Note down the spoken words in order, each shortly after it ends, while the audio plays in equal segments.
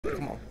that.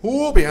 Come on.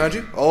 Ooh, behind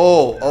you.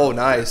 Oh,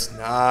 nice.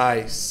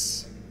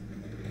 Nice.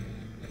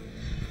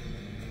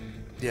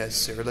 Yes,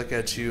 sir. Look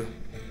at you.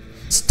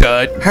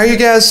 Stud. How are you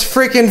guys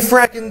freaking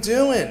fracking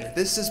doing?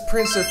 This is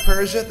Prince of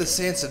Persia, the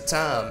Sands of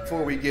Time.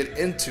 Before we get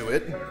into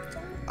it,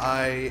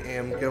 I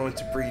am going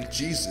to bring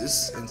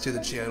Jesus into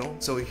the channel.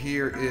 So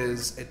here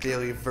is a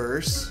daily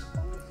verse.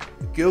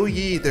 Go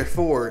ye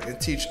therefore and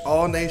teach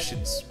all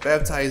nations,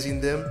 baptizing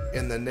them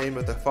in the name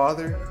of the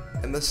Father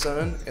and the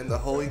Son and the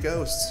Holy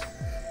Ghost.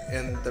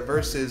 And the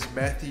verse is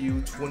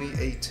Matthew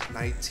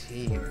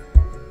 28:19.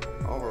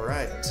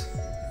 Alright.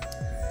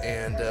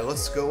 And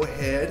let's go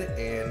ahead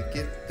and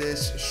get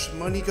this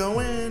shmoney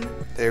going.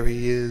 There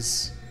he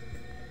is.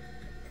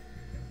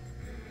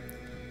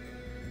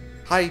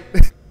 Hi.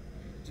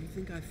 Do you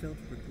think I felt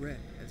regret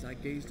as I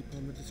gazed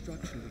upon the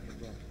destruction of the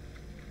wrought?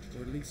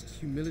 Or at least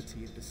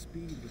humility at the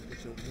speed with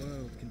which a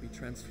world can be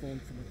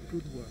transformed from a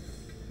good world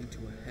into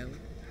a hell?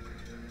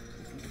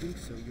 If you think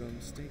so, you are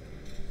mistaken.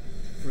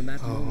 For in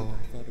that moment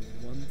I thought of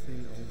one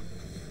thing only.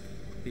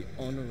 The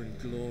honor and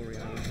glory I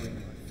would bring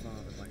my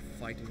father by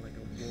fighting like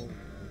a warrior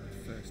in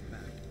my first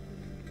battle.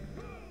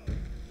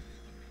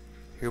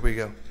 Here we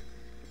go.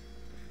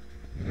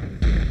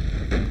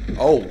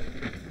 Oh.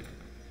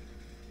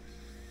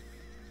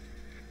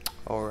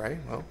 Alright,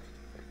 well.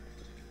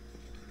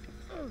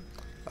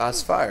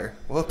 That's fire.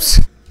 Whoops.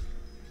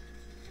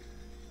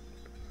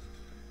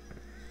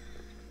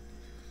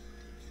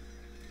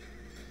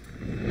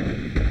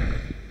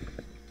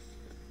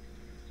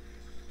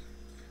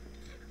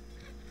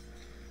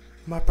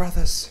 My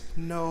brothers,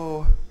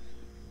 no.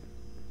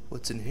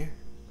 What's in here?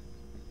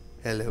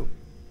 Hello.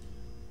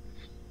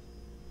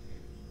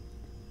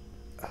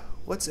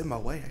 What's in my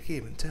way? I can't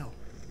even tell.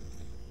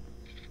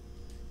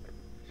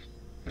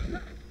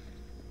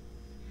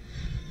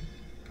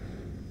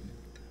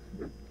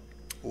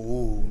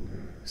 Ooh,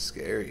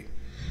 scary.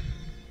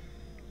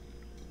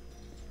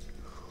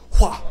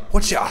 Wha,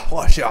 watch ya,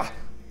 watch ya.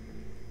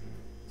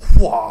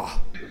 Wha.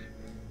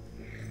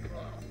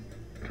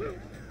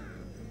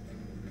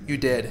 You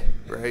dead,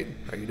 right?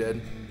 Are you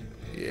dead?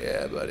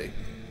 Yeah, buddy.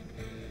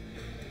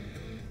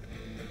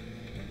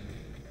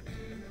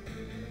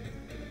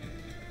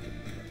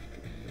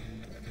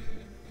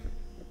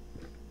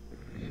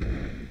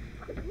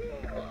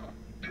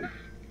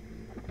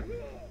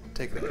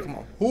 Take that, come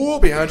on. Ooh,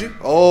 behind you.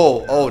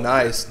 Oh,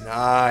 nice,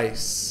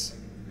 nice.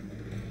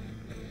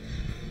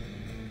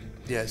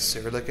 Yes,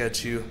 sir, look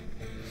at you.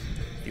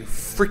 You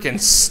freaking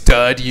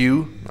stud,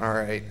 you.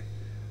 Alright.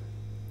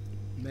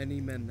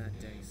 Many men that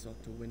day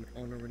sought to win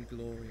honor and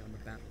glory on the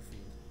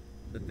battlefield,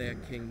 that their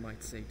king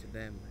might say to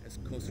them, as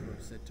Khosrow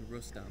said to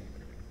Rustam,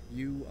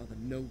 "You are the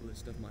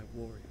noblest of my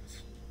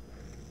warriors."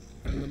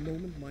 From the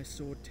moment my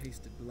sword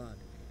tasted blood,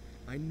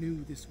 I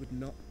knew this would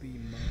not be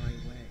my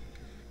way.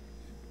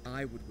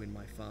 I would win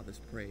my father's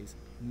praise,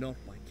 not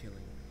by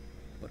killing,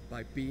 but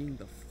by being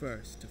the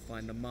first to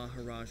find the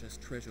Maharaja's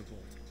treasure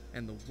vault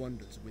and the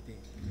wonders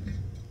within.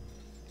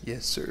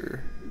 Yes,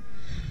 sir.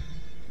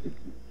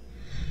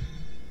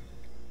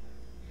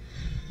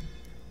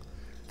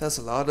 That's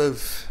a lot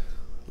of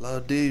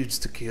dudes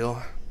to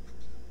kill.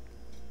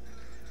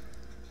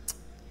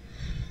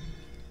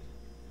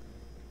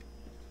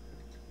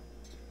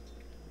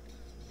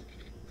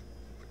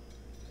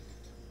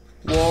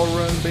 Wall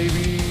run,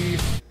 baby.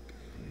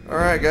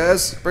 Alright,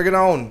 guys, bring it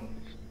on.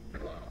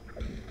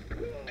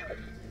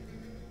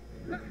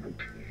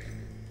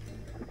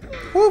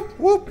 Whoop,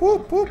 whoop,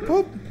 whoop, whoop,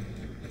 whoop.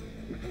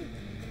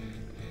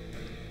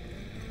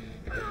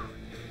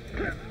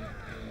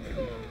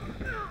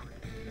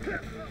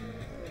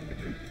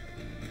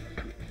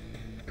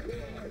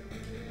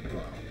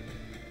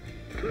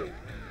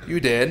 You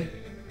dead.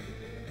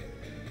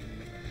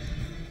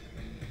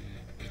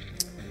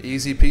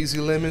 Easy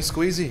peasy lemon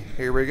squeezy.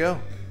 Here we go.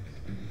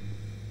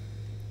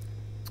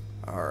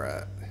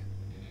 Alright.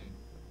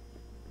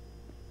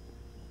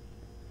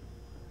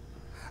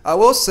 I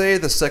will say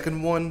the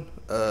second one,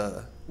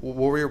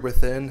 Warrior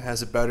Within,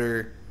 has a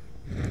better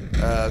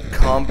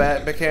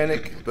combat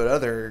mechanic, but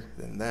other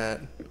than that,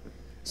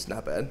 it's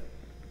not bad.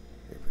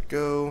 Here we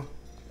go.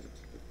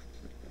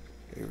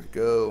 Here we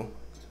go.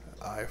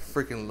 I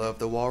freaking love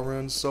the wall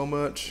runs so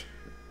much.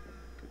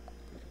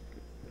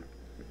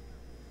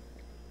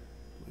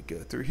 We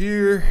go through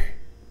here.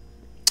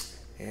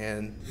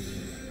 And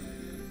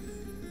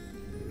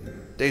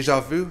deja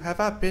vu. Have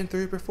I been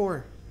through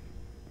before?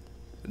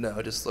 No,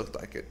 it just looked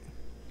like it.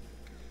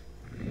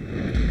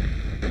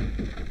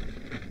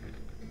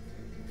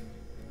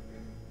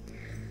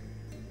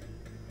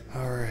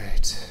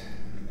 Alright.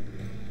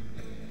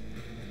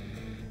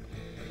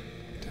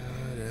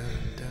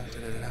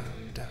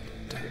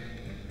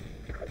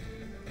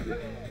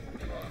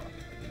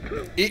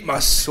 Eat my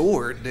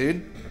sword,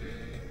 dude.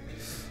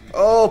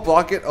 Oh,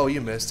 block it. Oh, you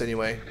missed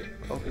anyway.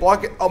 Oh,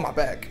 block it. Oh, my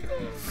back.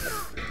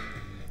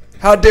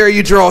 How dare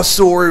you draw a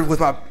sword with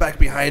my back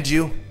behind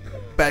you?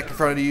 Back in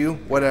front of you?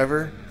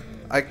 Whatever.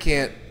 I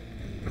can't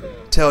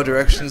tell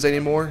directions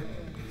anymore.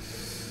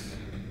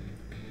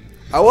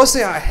 I will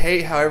say I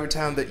hate how every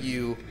time that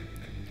you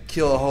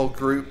kill a whole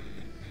group,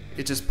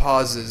 it just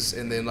pauses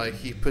and then like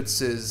he puts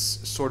his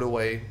sword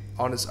away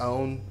on his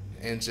own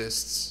and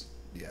just,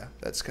 yeah,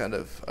 that's kind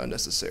of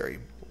unnecessary.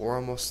 We're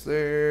almost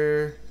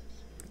there.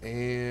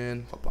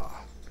 And hoppa.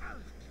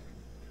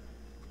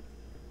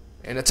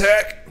 And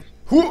attack!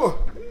 Whoa!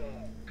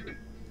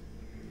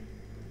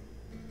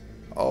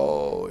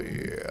 Oh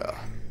yeah.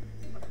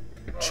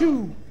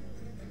 Chew!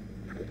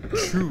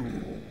 Chew!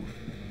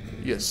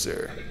 Yes,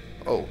 sir.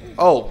 Oh,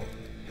 oh!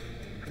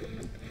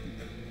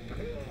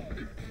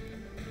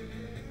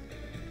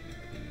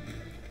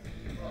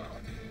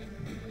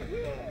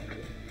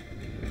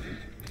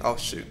 Oh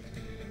shoot.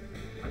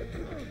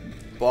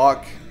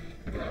 Block.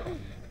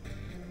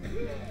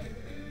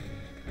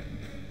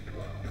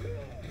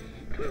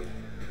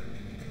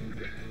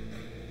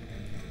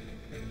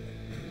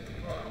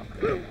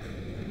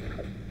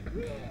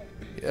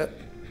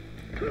 Yep.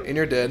 And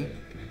you're dead.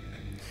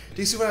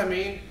 Do you see what I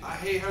mean? I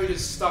hate how he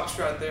just stops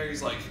right there.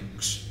 He's like,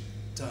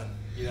 done,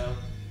 you know?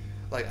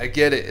 Like, I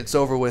get it. It's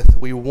over with.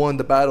 We won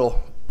the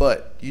battle.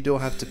 But you don't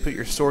have to put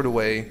your sword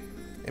away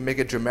and make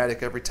it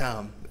dramatic every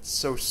time. It's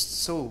so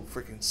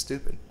freaking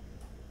stupid.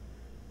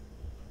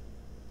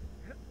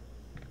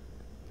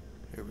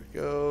 Here we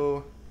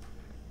go.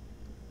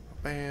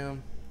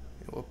 Bam.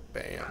 Oh,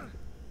 bam.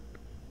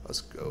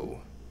 Let's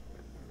go.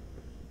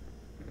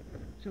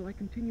 Shall I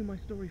continue my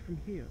story from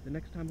here the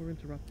next time we're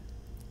interrupted?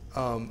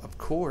 Of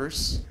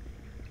course.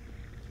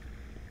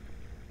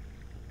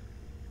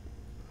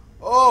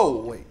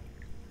 Oh, wait.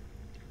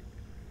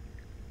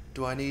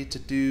 Do I need to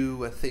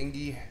do a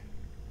thingy?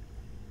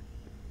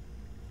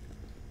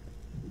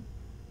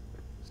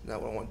 It's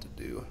not what I want to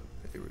do.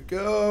 Here we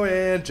go,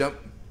 and jump.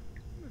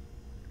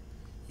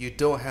 You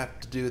don't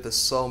have to do the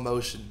slow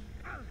motion.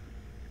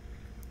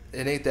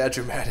 It ain't that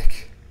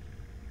dramatic.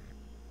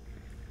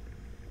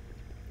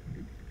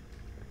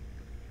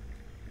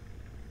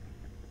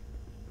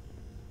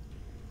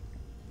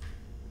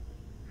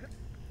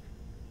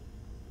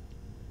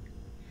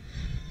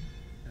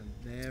 And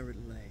there it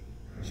lay,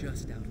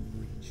 just out of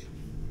reach.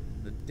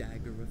 The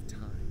dagger of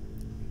time.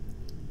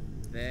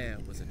 There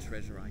was a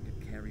treasure I could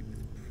carry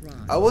with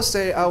pride. I will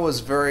say I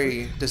was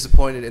very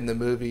disappointed in the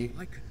movie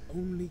I could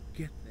only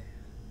get there.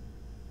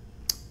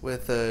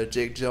 with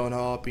Jake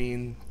Gyllenhaal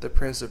being the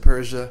Prince of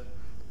Persia.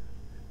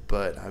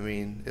 But, I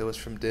mean, it was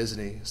from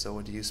Disney, so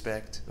what do you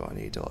expect? Do I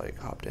need to, like,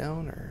 hop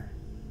down, or...?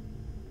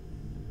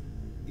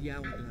 The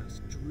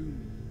hourglass drew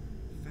me,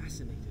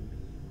 fascinated me.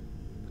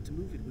 But to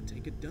move it would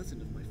take a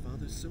dozen of my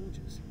father's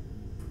soldiers.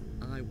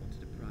 I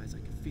wanted a prize I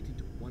could fit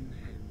into one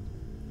hand.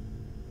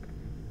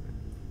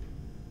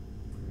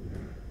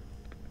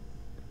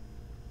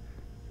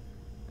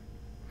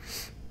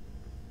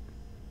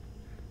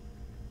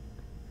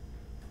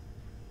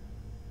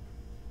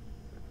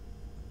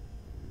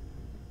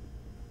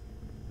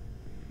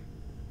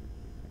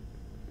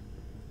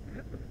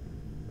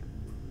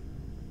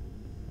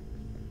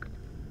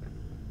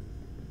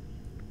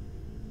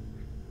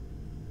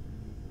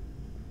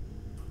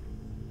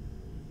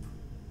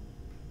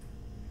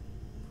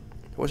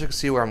 I wish I could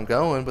see where I'm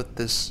going, but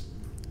this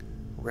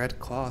red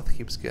cloth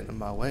keeps getting in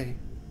my way.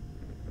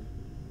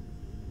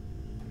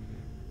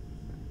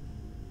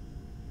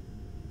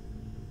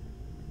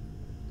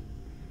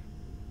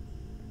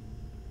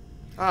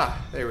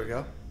 Ah, there we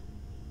go.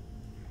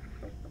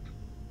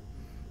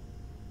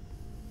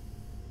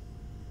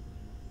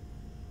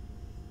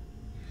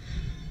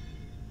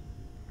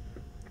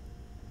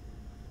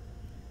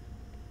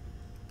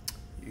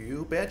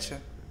 You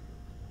betcha.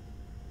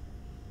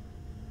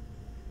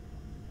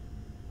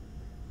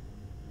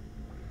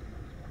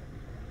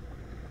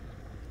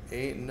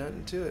 Ain't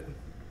nothing to it.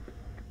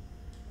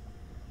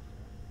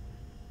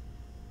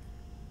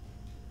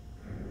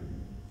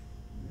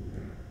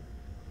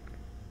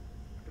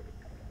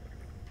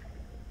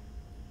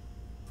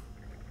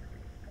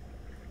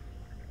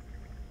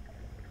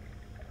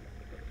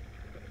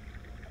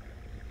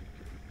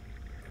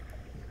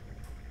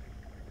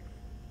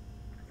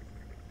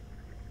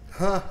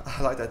 Huh,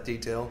 I like that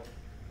detail.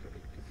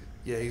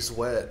 Yeah, he's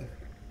wet.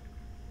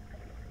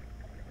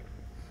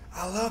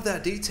 I love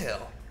that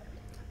detail.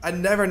 I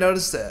never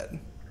noticed that.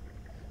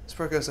 It's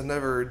because I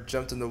never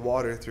jumped in the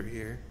water through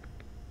here.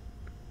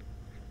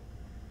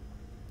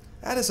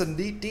 That is a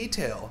neat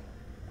detail.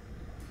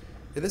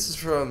 And this is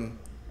from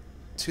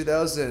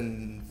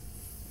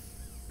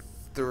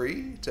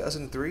 2003?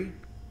 2003?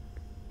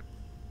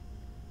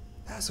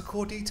 That's a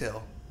cool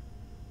detail.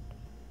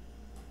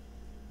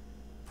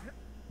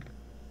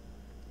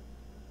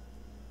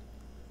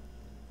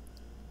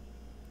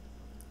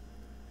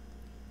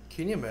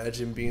 Can you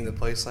imagine being in a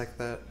place like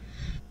that?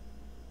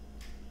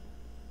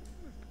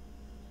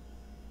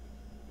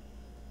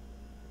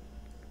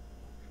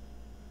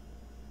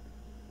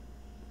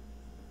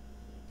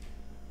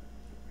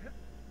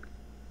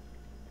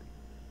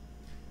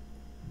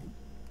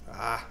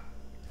 Ah.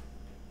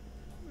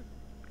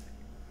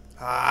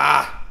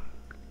 Ah.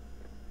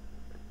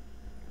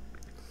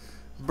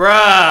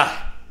 Bruh.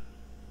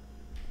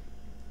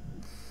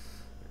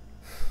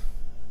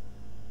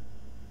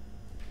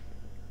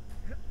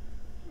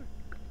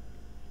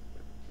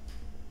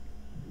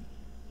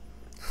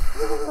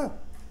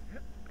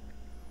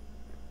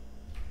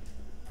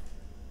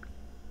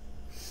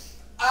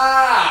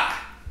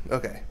 Ah!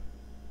 Okay.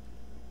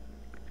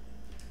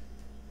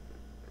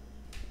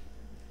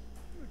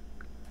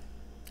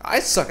 I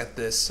suck at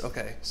this.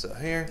 Okay, so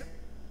here.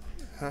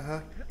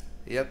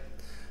 Yep.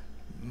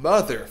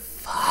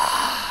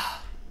 Motherfucker.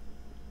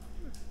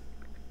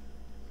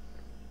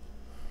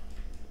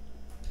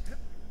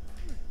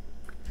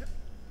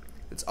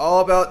 It's all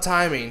about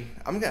timing.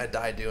 I'm gonna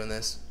die doing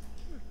this.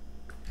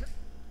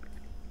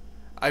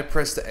 I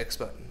pressed the X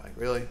button. Like,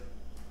 really?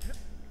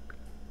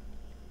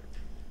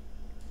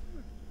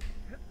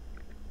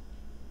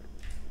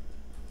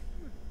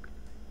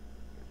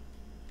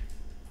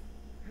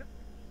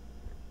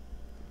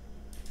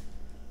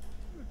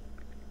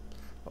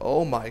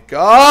 Oh my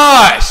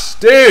gosh!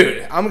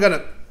 Dude! I'm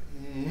gonna...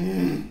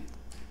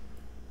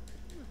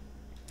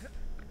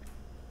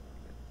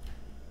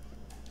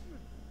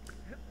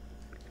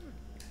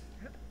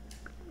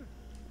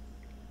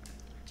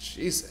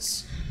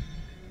 Jesus.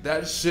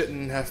 That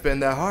shouldn't have been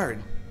that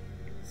hard.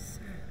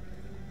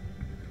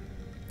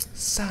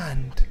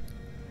 Sand.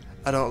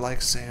 I don't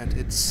like sand.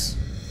 It's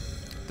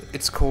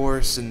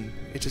coarse and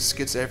it just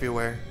gets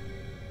everywhere.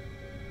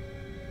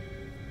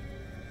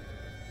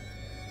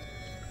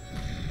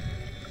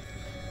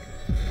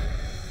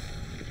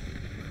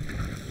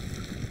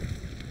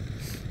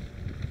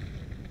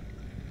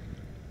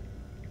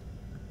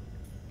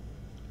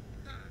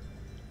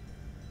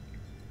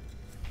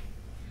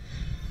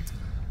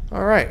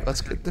 Alright,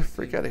 let's get the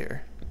freak out of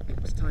here.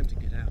 It's time to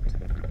get out.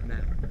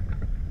 Now.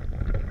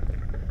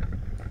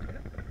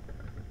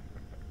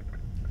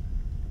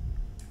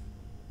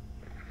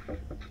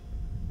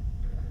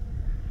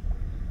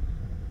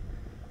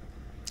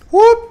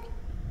 Whoop!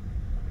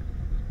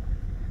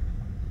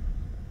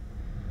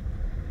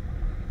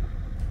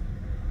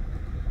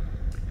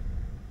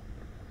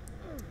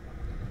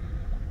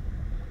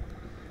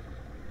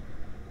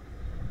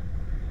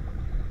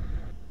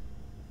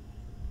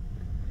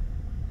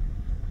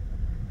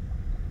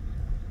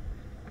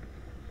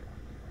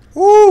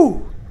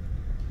 Woo!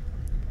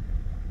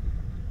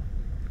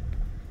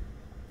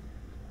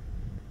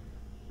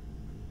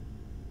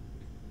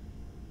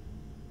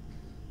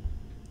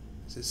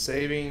 Is it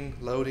saving,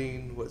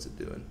 loading? What's it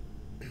doing?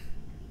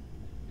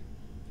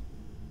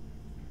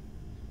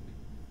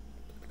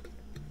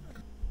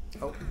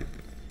 Oh.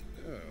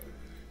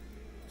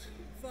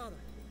 Father,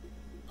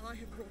 I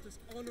have brought us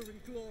honor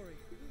and glory.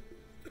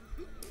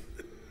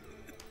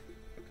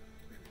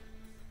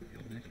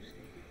 Your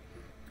Majesty,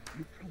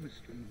 you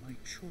promised me my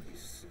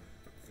choice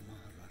of the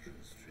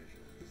Maharaja's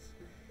treasures.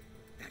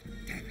 That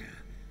dagger.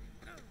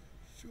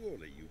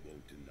 Surely you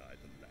won't deny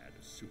the lad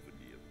a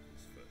souvenir of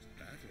his first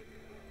battle.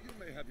 You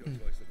may have your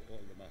choice of all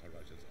the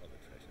Maharaja's other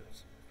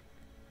treasures.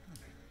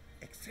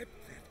 Except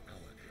that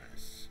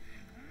hourglass.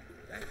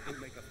 That will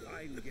make a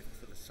fine gift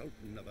for the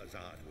Sultan of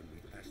Azad when we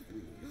pass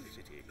through his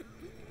city.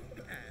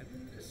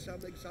 And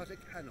some exotic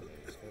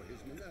animals for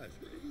his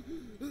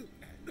menagerie.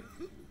 And a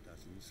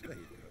dozen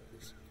slave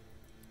girls.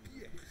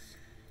 Yes,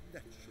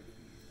 that should be.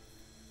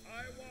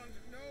 I want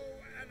no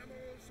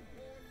animals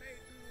or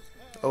maidens.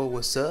 Oh,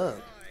 what's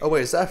up? Oh,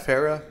 wait, is that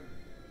Farah?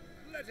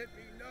 Let it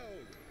be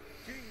known,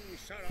 King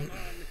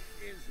Shahraman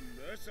is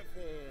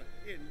merciful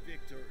in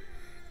victory.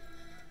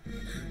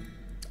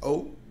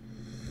 Oh.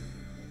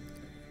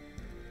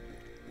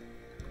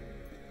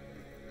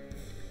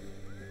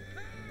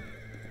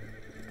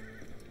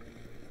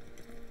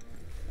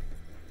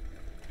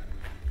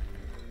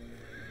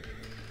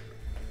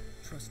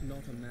 Trust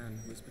not a man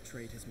who has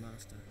betrayed his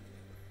master,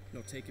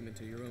 nor take him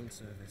into your own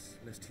service,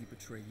 lest he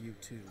betray you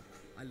too.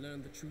 I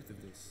learned the truth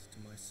of this to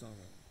my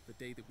sorrow, the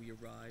day that we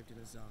arrived in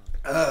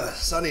Azad.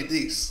 Sunny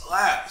D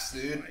slaps,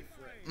 dude.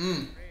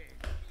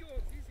 Your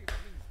visit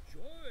brings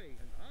joy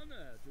and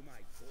honor to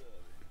my poor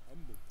and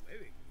humble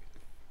dwelling.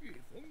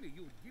 If only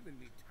you'd given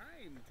me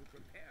time to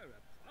prepare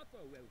a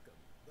proper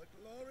welcome. The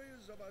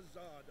glories of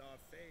Azad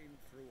are famed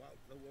throughout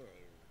the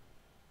world.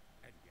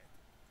 And yet,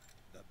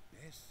 the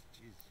best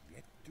is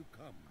yet to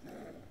come.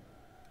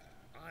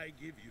 I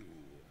give you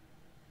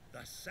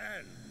the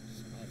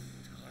sands of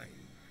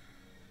time.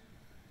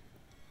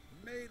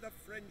 May the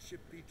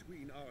friendship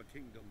between our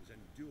kingdoms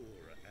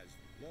endure as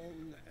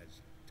long as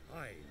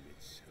time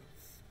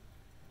itself.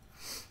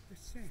 The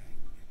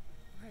sand,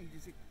 why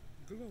does it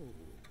glow?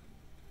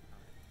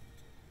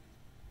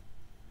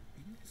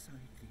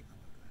 Inside the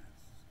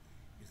hourglass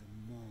is a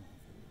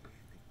marvel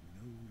that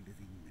no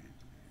living man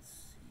has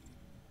seen.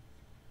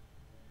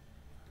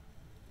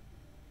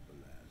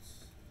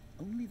 Alas,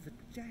 Only the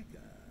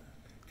dagger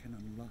can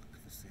unlock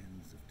the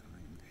sands of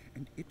time,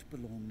 and it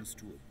belongs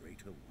to a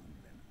greater one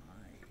than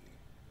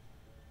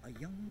I. A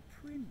young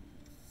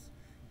prince,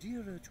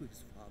 dearer to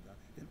his father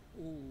than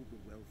all the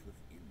wealth of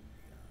India.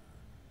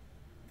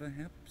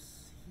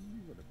 Perhaps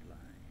he will oblige.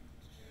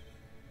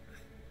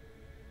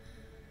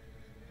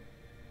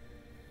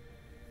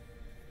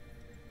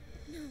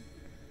 No.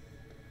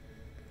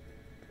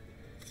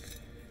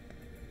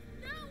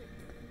 No!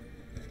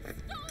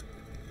 Stop!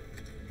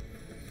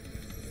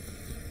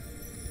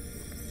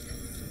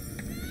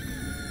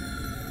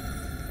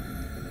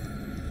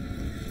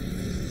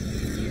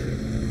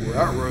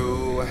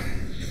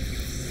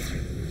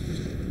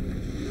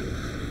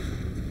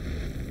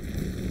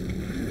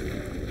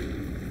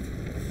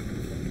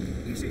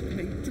 was it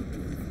made to do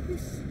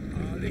this?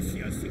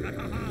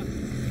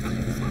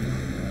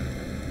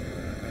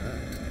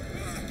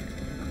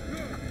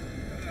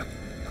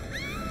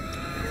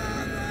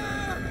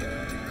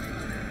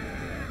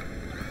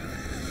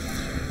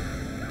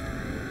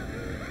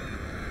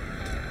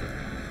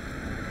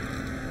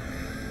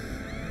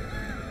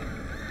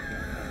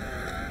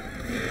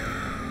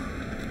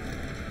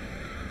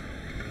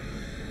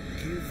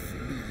 Give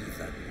me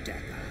the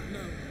dagger. No.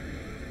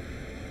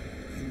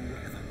 You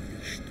have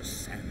unleashed the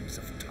sands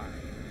of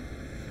time.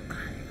 I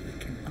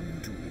can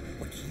undo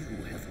what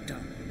you have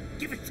done.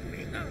 Give it to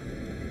me.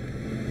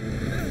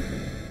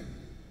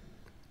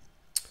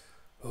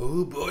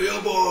 Oh boy,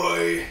 oh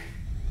boy.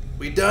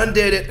 We done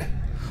did it.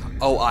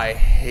 Oh, I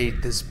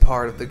hate this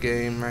part of the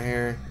game right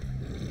here.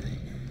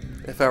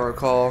 If I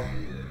recall,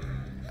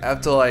 I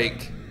have to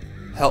like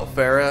help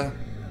Farah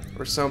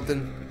or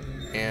something,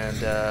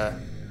 and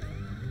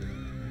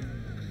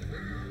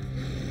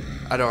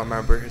I don't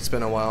remember. It's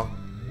been a while.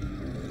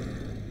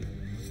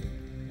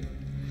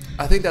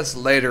 I think that's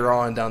later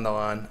on down the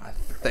line. I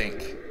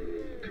think.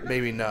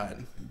 Maybe not.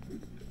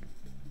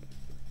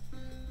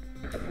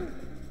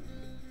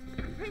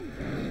 Prince,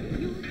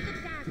 use the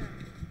dagger.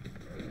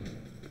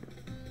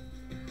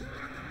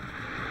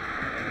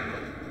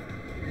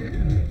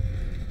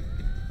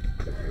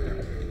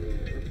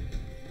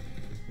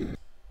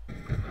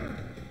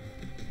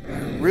 I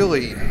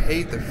really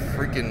hate the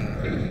freaking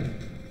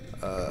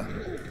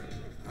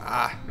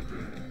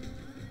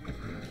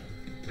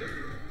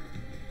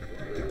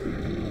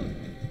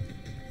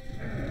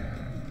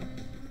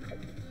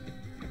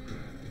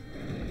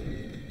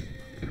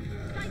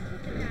Strike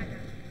with the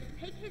dagger.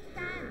 Take his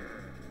stand.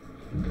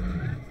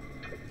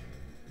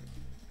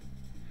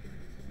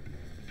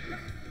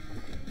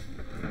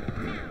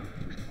 Now,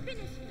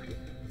 finish him.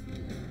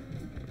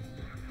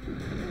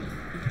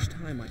 Each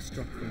time I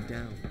struck them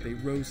down, they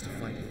rose to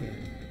fight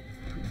again.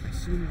 I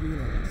soon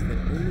realized that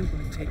only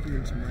by taking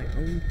into my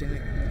own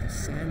dagger the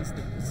sands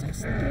that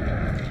possess them,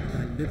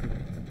 could I liberate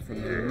them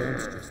from their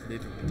monstrous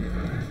living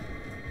dead.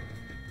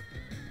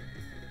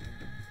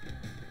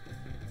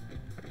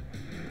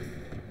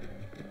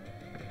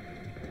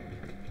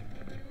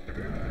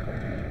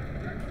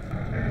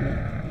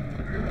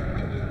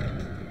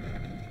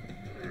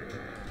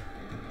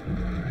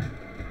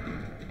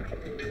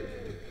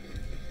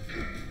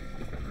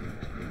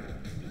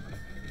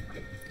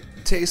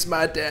 taste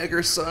my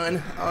dagger,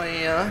 son. Oh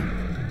yeah.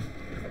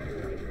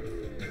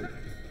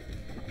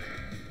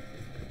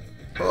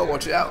 Oh,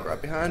 watch out! Right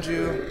behind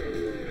you.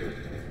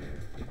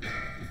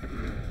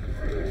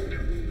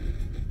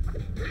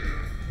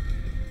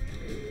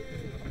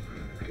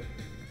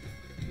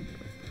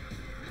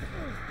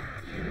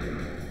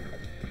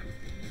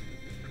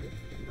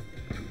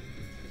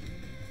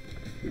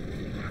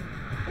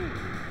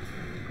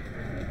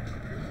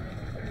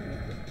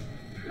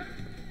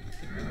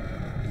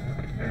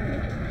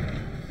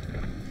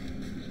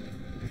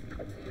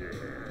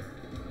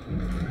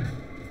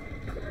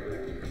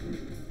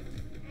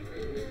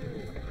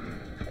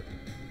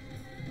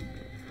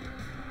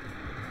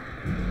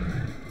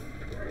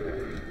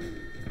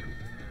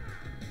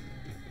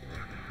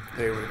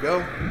 There we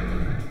go.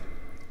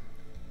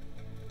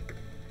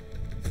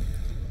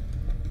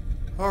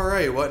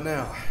 Alright, what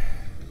now?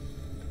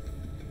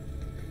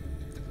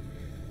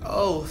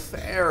 Oh,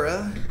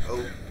 Farah.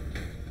 Oh.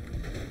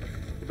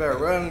 You better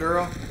run,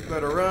 girl. You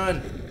better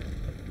run.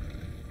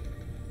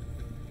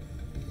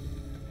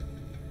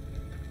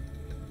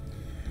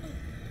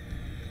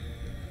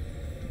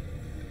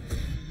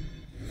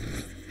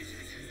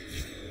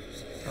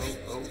 Oh,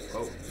 oh,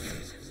 oh.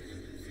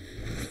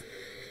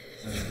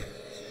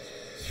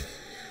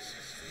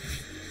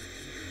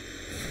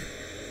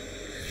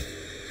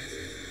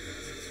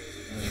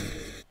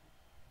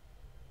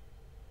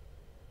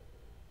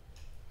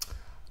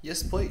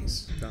 Yes,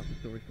 please. Start the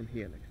story from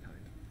here next time.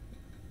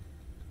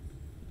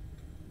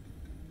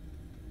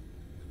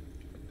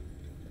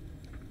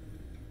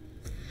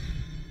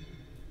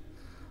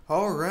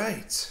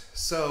 Alright,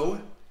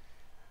 so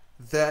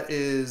that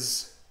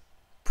is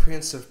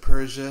Prince of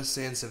Persia,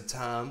 Sands of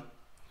Time.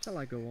 Shall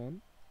I go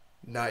on?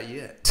 Not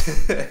yet.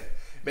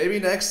 Maybe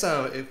next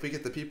time if we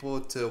get the people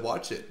to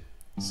watch it.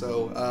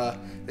 So,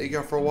 thank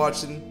y'all for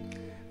watching.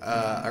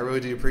 I really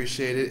do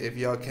appreciate it if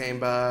y'all came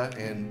by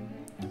and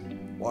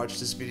watched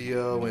this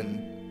video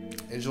and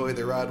enjoy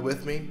the ride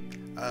with me.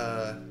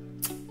 How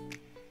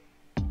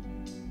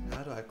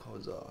do I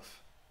close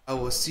off? I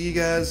will see you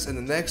guys in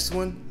the next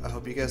one. I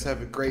hope you guys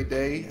have a great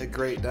day, a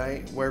great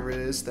night, wherever it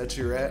is that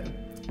you're at.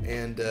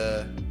 And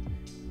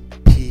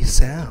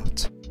peace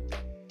out.